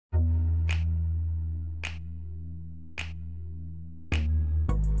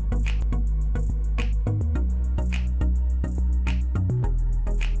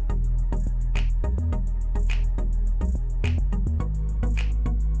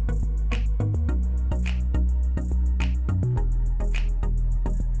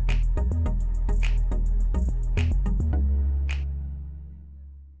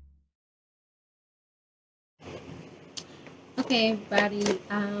Hey everybody,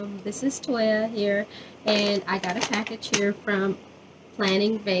 this is Toya here, and I got a package here from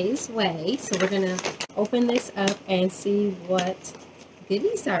Planning Vay's Way. So we're gonna open this up and see what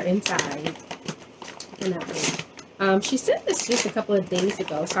goodies are inside. I cannot wait. She sent this just a couple of days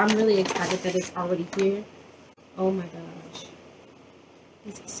ago, so I'm really excited that it's already here. Oh my gosh,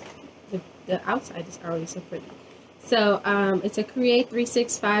 the outside is already so pretty. So it's a Create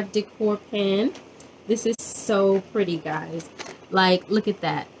 365 Decor pen. This is so pretty, guys. Like, look at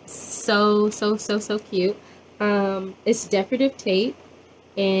that. So cute. It's decorative tape,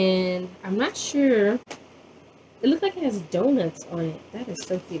 and I'm not sure. It looks like it has donuts on it. That is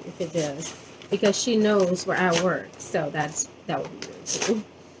so cute if it does, because she knows where I work. So that would be really cool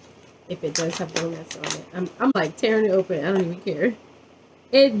if it does have donuts on it. I'm like tearing it open. I don't even care.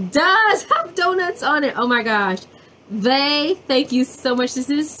 It does have donuts on it. Oh my gosh. Thank you so much. This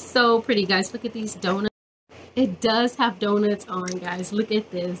is so pretty, guys. Look at these donuts. It does have donuts on, guys. Look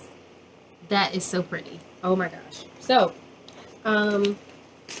at this. That is so pretty. Oh my gosh. So, I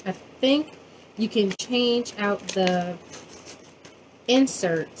think you can change out the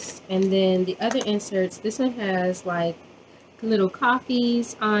inserts, and then the other inserts, this one has like little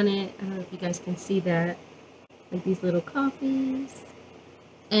coffees on it. I don't know if you guys can see that. Like these little coffees.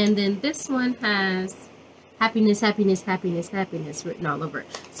 And then this one has happiness written all over it.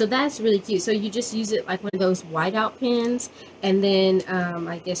 So that's really cute. So you just use it like one of those whiteout pens, and then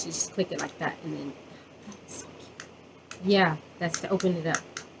I guess you just click it like that, and then that's so cute. Yeah, that's to open it up.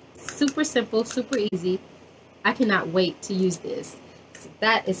 Super simple, super easy. I cannot wait to use this. So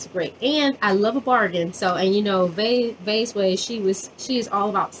that is great, and I love a bargain. So, and you know, Vay's Way, she is all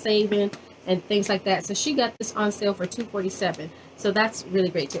about saving and things like that. So she got this on sale for $247. So that's really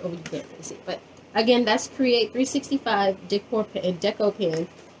great too. Oh, you can't really see, but again, that's Create 365 Decor pen, Deco pen,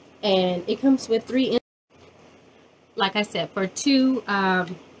 and it comes with 3. Like I said, for $2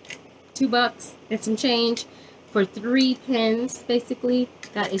 and some change for 3 pens, basically,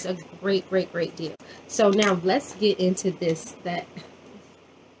 that is a great deal. So now let's get into this. That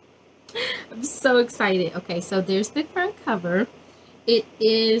I'm so excited. Okay, so there's the front cover. It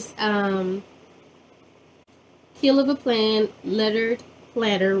is Kell of a Plan lettered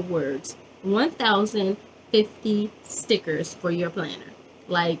planner words. 1,050 stickers for your planner.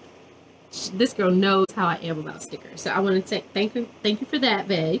 Like, this girl knows how I am about stickers. So I want to say thank you for that,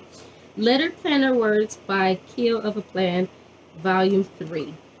 Vay. Lettered Planner Words by Kell of a Plan, Volume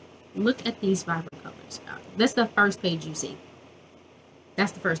 3. Look at these vibrant colors. That's the first page you see.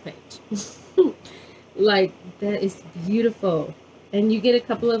 That's the first page. Like, that is beautiful. And you get a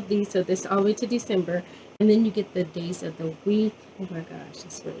couple of these, so this all the way to December. And then you get the days of the week. Oh my gosh,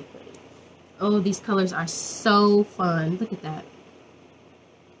 it's really pretty. Oh, these colors are so fun. Look at that.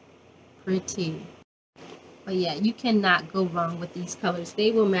 Pretty. But yeah, you cannot go wrong with these colors.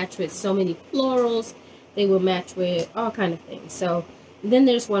 They will match with so many florals. They will match with all kind of things. So then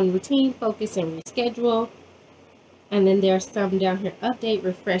there's one: routine, focus, and reschedule. And then there's some down here: update,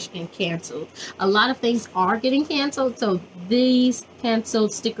 refresh, and canceled. A lot of things are getting canceled. So these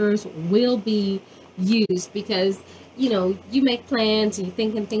canceled stickers will be used, because you know, you make plans and you're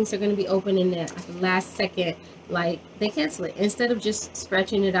thinking things are going to be open, in at the last second, like, they cancel it. Instead of just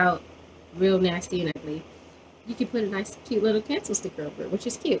scratching it out real nasty and ugly, you can put a nice cute little cancel sticker over it, which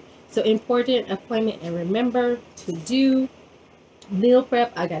is cute. So important, appointment, and remember, to do, meal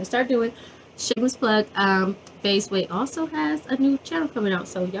prep, I gotta start doing. Shameless plug, Vay's Way also has a new channel coming out,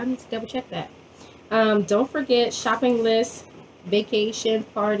 so y'all need to double check that. Don't forget shopping list, vacation,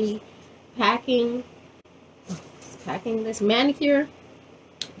 party, packing list, manicure.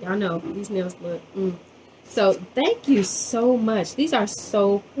 Y'all know these nails look So thank you so much. These are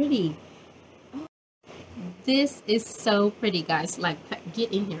so pretty. Oh, this is so pretty, guys. Like,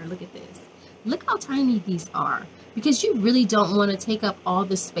 get in here. Look at this. Look how tiny these are, because you really don't want to take up all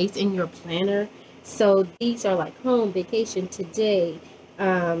the space in your planner. So these are like home, vacation, today,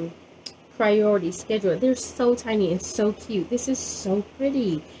 priority, schedule. They're so tiny and so cute. This is so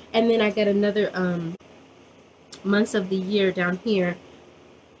pretty. And then I got another months of the year down here,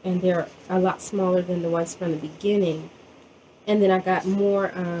 and they're a lot smaller than the ones from the beginning. And then I got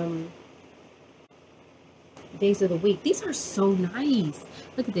more days of the week. These are so nice.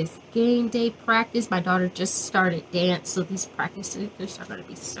 Look at this: game day, practice. My daughter just started dance, so these practice stickers are going to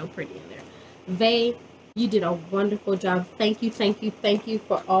be so pretty in there. Vay, you did a wonderful job. Thank you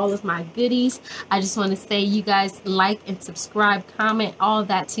for all of my goodies. I just want to say, you guys like and subscribe, comment, all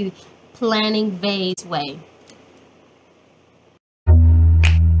that to Planning Vay's Way.